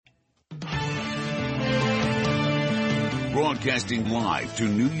Broadcasting live to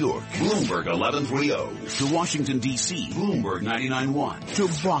New York, Bloomberg 1130. To Washington, D.C., Bloomberg 99.1.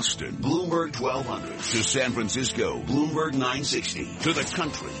 To Boston, Bloomberg 1200. To San Francisco, Bloomberg 960. To the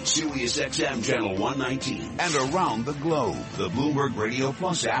country, Sirius XM Channel 119. And around the globe, the Bloomberg Radio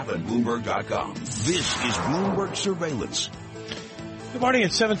Plus app and Bloomberg.com. This is Bloomberg Surveillance. Good morning.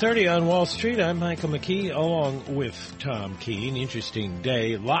 It's 7:30 on Wall Street. I'm Michael McKee along with Tom Keene. Interesting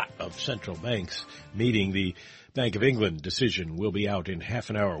day. A lot of central banks meeting. The Bank of England decision will be out in half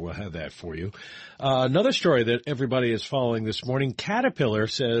an hour. We'll have that for you. Another story that everybody is following this morning. Caterpillar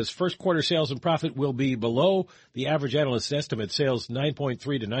says first quarter sales and profit will be below the average analyst estimate. Sales $9.3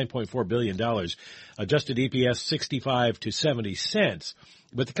 to $9.4 billion. Adjusted EPS 65 to 70 cents.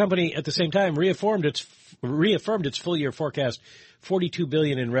 But the company at the same time reaffirmed its full year forecast, $42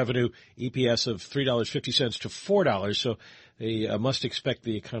 billion in revenue, EPS of $3.50 to $4. So they must expect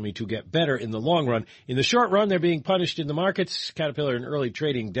the economy to get better in the long run. In the short run, they're being punished in the markets. Caterpillar in early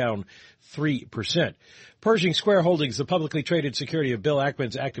trading down 3%. Pershing Square Holdings, the publicly traded security of Bill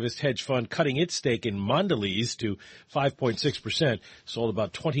Ackman's activist hedge fund, cutting its stake in Mondelez to 5.6%, sold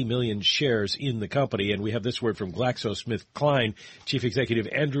about 20 million shares in the company. And we have this word from GlaxoSmithKline Chief Executive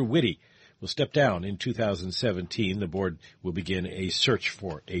Andrew Whitty will step down in 2017. The board will begin a search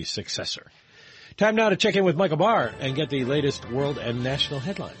for a successor. Time now to check in with Michael Barr and get the latest world and national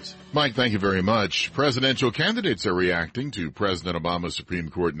headlines. Mike, thank you very much. Presidential candidates are reacting to President Obama's Supreme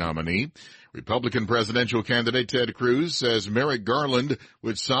Court nominee. Republican presidential candidate Ted Cruz says Merrick Garland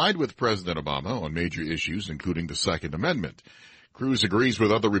would side with President Obama on major issues, including the Second Amendment. Cruz agrees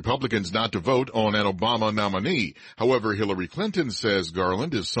with other Republicans not to vote on an Obama nominee. However, Hillary Clinton says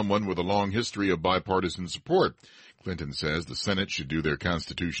Garland is someone with a long history of bipartisan support. Clinton says the Senate should do their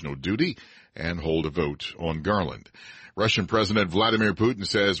constitutional duty and hold a vote on Garland. Russian President Vladimir Putin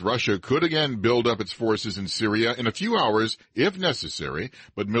says Russia could again build up its forces in Syria in a few hours if necessary,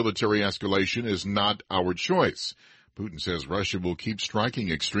 but military escalation is not our choice. Putin says Russia will keep striking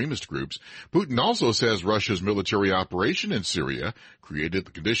extremist groups. Putin also says Russia's military operation in Syria created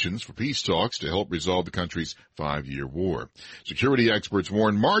the conditions for peace talks to help resolve the country's 5-year war. Security experts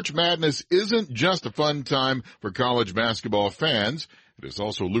warn March Madness isn't just a fun time for college basketball fans. It is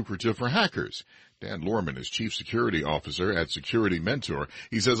also lucrative for hackers. Dan Lorman is Chief Security Officer at Security Mentor.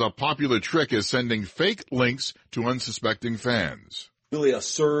 He says a popular trick is sending fake links to unsuspecting fans. Really a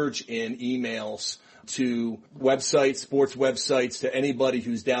surge in emails to websites, sports websites, to anybody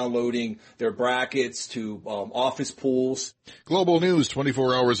who's downloading their brackets, to office pools. Global news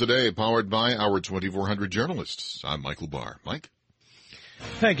 24 hours a day, powered by our 2,400 journalists. I'm Michael Barr. Mike?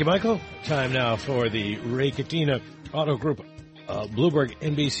 Thank you, Michael. Time now for the Ray Catena Auto Group Bloomberg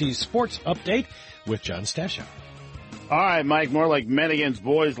NBC Sports Update with John Stashow. All right, Mike, more like men against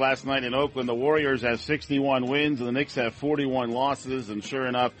boys last night in Oakland. The Warriors have 61 wins and the Knicks have 41 losses. And sure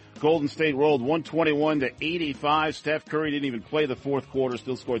enough, Golden State rolled 121 to 85. Steph Curry didn't even play the fourth quarter,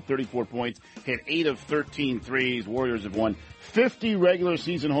 still scored 34 points, hit 8 of 13 threes. Warriors have won 50 regular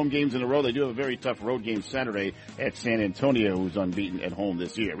season home games in a row. They do have a very tough road game Saturday at San Antonio, who's unbeaten at home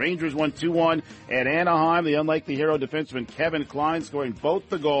this year. Rangers won 2-1 at Anaheim. The unlikely hero defenseman Kevin Kline scoring both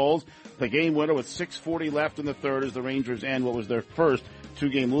the goals. The game winner with 6:40 left in the third as the Rangers end what was their first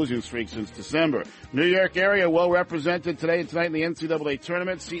two-game losing streak since December. New York area well represented today and tonight in the NCAA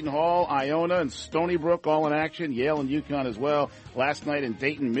tournament. Seton Hall, Iona, and Stony Brook all in action. Yale and UConn as well. Last night in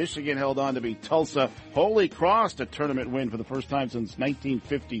Dayton, Michigan held on to beat Tulsa. Holy Cross, a tournament win for the first time since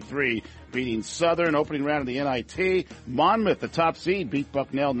 1953, beating Southern. Opening round of the NIT. Monmouth, the top seed, beat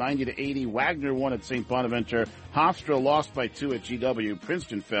Bucknell 90 to 80. Wagner won at St. Bonaventure. Hofstra lost by 2 at GW.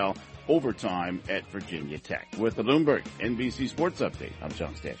 Princeton fell overtime at Virginia Tech. With the Bloomberg NBC Sports Update, I'm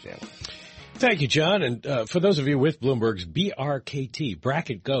John Stashow. Thank you, John. And for those of you with Bloomberg's BRKT,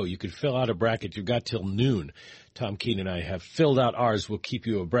 Bracket Go, you can fill out a bracket. You've got till noon. Tom Keene and I have filled out ours. We'll keep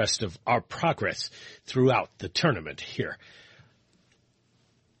you abreast of our progress throughout the tournament here.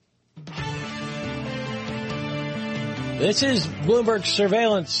 This is Bloomberg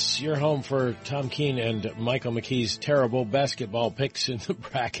Surveillance, your home for Tom Keene and Michael McKee's terrible basketball picks in the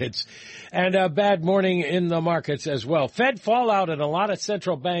brackets, and a bad morning in the markets as well. Fed fallout and a lot of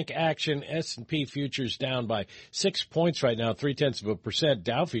central bank action. S&P futures down by 6 points right now, 0.3%.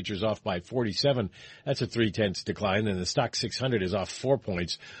 Dow futures off by 47. That's a 0.3 decline. And the stock 600 is off 4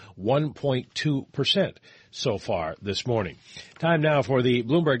 points, 1.2%. so far this morning. Time now for the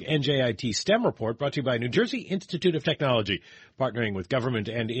Bloomberg NJIT STEM report, brought to you by New Jersey Institute of Technology, partnering with government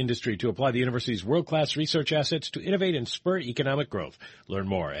and industry to apply the university's world-class research assets to innovate and spur economic growth. Learn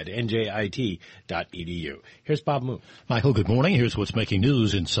more at njit.edu. Here's Bob Moon. Michael, good morning. Here's what's making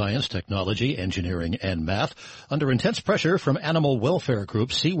news in science, technology, engineering, and math. Under intense pressure from animal welfare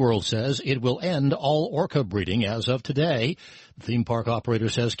groups, SeaWorld says it will end all orca breeding as of today. The theme park operator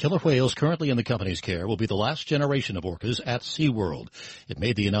says killer whales currently in the company's care will be the last generation of orcas at SeaWorld. It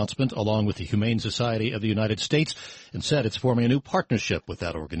made the announcement along with the Humane Society of the United States and said it's forming a new partnership with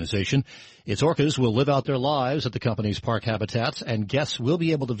that organization. Its orcas will live out their lives at the company's park habitats, and guests will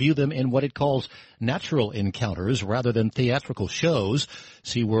be able to view them in what it calls natural encounters rather than theatrical shows.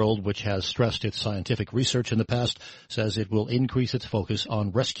 SeaWorld, which has stressed its scientific research in the past, says it will increase its focus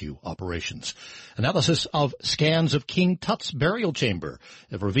on rescue operations. Analysis of scans of King Tut's burial chamber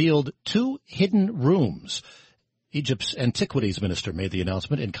have revealed 2 hidden rooms. Egypt's antiquities minister made the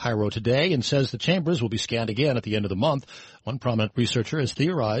announcement in Cairo today and says the chambers will be scanned again at the end of the month. One prominent researcher has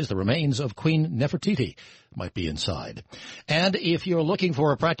theorized the remains of Queen Nefertiti might be inside. And if you're looking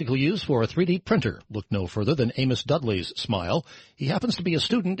for a practical use for a 3D printer, look no further than Amos Dudley's smile. He happens to be a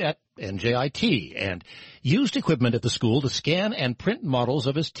student at NJIT and used equipment at the school to scan and print models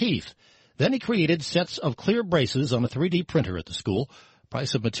of his teeth. Then he created sets of clear braces on a 3D printer at the school.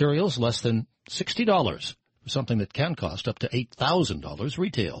 Price of materials less than $60. Something that can cost up to $8,000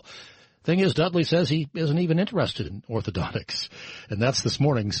 retail. Thing is, Dudley says he isn't even interested in orthodontics. And that's this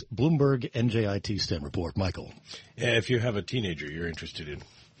morning's Bloomberg NJIT STEM report. Michael. If you have a teenager, you're interested in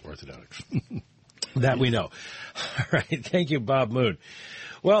orthodontics. That we know. All right. Thank you, Bob Moon.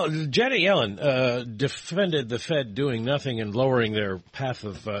 Well, Janet Yellen defended the Fed doing nothing and lowering their path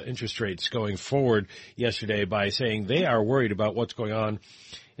of interest rates going forward yesterday by saying they are worried about what's going on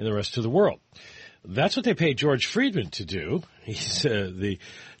in the rest of the world. That's what they paid George Friedman to do. He's the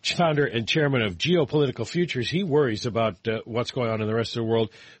founder and chairman of Geopolitical Futures. He worries about what's going on in the rest of the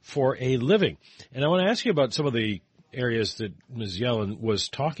world for a living. And I want to ask you about some of the areas that Ms. Yellen was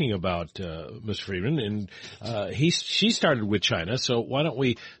talking about, Ms. Friedman. And she started with China. So why don't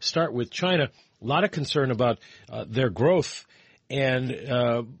we start with China? A lot of concern about their growth.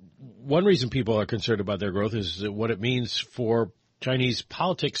 And one reason people are concerned about their growth is what it means for Chinese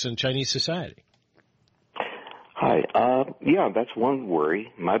politics and Chinese society. Hi. Yeah, that's one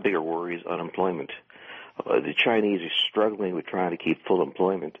worry. My bigger worry is unemployment. The Chinese are struggling with trying to keep full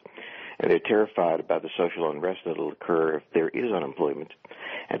employment, and they're terrified about the social unrest that will occur if there is unemployment.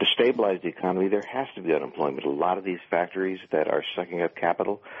 And to stabilize the economy, there has to be unemployment. A lot of these factories that are sucking up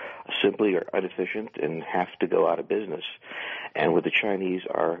capital simply are inefficient and have to go out of business. And what the Chinese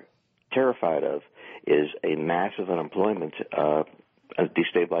are terrified of is a massive unemployment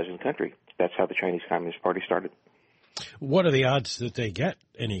destabilizing the country. That's how the Chinese Communist Party started. What are the odds that they get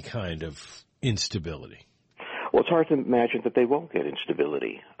any kind of instability? Well, it's hard to imagine that they won't get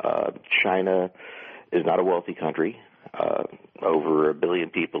instability. China is not a wealthy country. Over 1 billion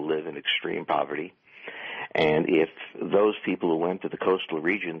people live in extreme poverty. And if those people who went to the coastal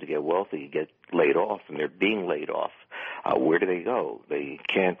region to get wealthy get laid off, and they're being laid off, where do they go? They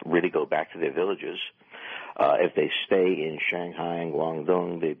can't really go back to their villages. If they stay in Shanghai and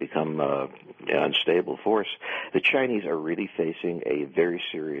Guangdong, they become an unstable force. The Chinese are really facing a very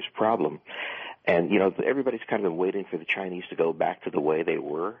serious problem. And, you know, everybody's kind of been waiting for the Chinese to go back to the way they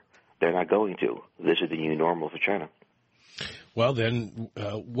were. They're not going to. This is the new normal for China. Well, then,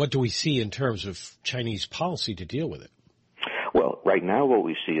 what do we see in terms of Chinese policy to deal with it? Well, right now what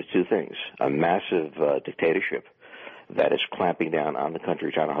we see is 2 things. A massive dictatorship that is clamping down on the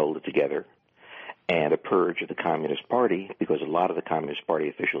country, trying to hold it together, and a purge of the Communist Party, because a lot of the Communist Party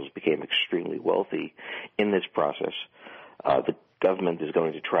officials became extremely wealthy in this process. The government is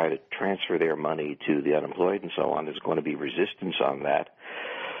going to try to transfer their money to the unemployed and so on. There's going to be resistance on that.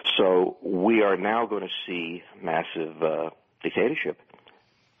 So we are now going to see massive dictatorship.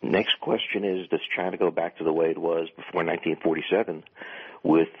 Next question is, does China go back to the way it was before 1947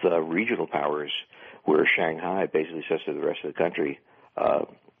 with regional powers, where Shanghai basically says to the rest of the country,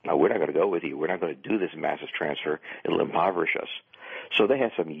 no, we're not going to go with you. We're not going to do this massive transfer. It'll impoverish us. So they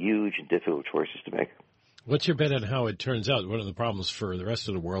have some huge and difficult choices to make. What's your bet on how it turns out? One of the problems for the rest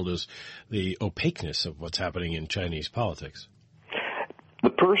of the world is the opaqueness of what's happening in Chinese politics.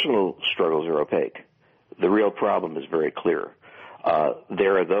 The personal struggles are opaque. The real problem is very clear.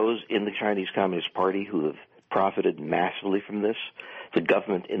 There are those in the Chinese Communist Party who have profited massively from this. The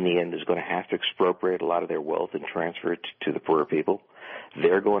government, in the end, is going to have to expropriate a lot of their wealth and transfer it to the poorer people.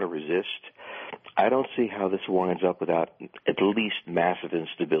 They're going to resist. I don't see how this winds up without at least massive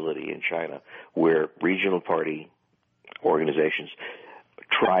instability in China, where regional party organizations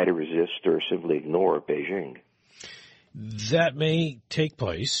try to resist or simply ignore Beijing. That may take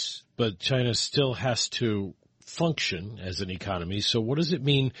place, but China still has to function as an economy. So what does it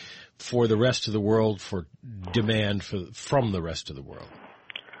mean for the rest of the world, for demand from the rest of the world?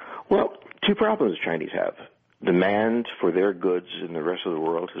 Well, two problems the Chinese have. Demand for their goods in the rest of the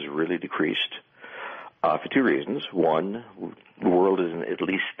world has really decreased for two reasons. One, the world is in at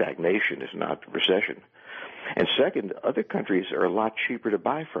least stagnation, if not recession. And second, other countries are a lot cheaper to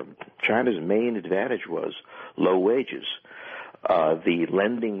buy from. China's main advantage was low wages. The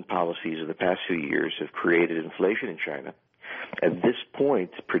lending policies of the past few years have created inflation in China. At this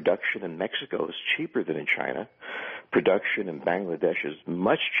point, production in Mexico is cheaper than in China. Production in Bangladesh is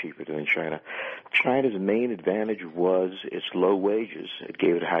much cheaper than in China. China's main advantage was its low wages. It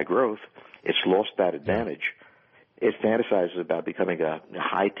gave it high growth. It's lost that advantage. It fantasizes about becoming a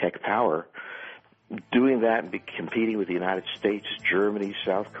high-tech power. Doing that and competing with the United States, Germany,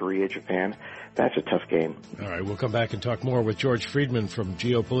 South Korea, Japan, that's a tough game. All right, we'll come back and talk more with George Friedman from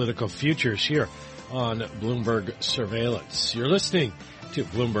Geopolitical Futures here on Bloomberg Surveillance. You're listening to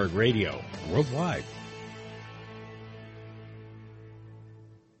Bloomberg Radio Worldwide.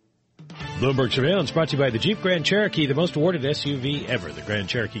 Bloomberg Surveillance brought to you by the Jeep Grand Cherokee, the most awarded SUV ever. The Grand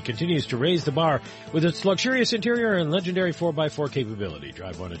Cherokee continues to raise the bar with its luxurious interior and legendary 4x4 capability.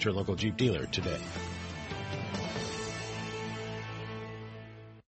 Drive one at your local Jeep dealer today.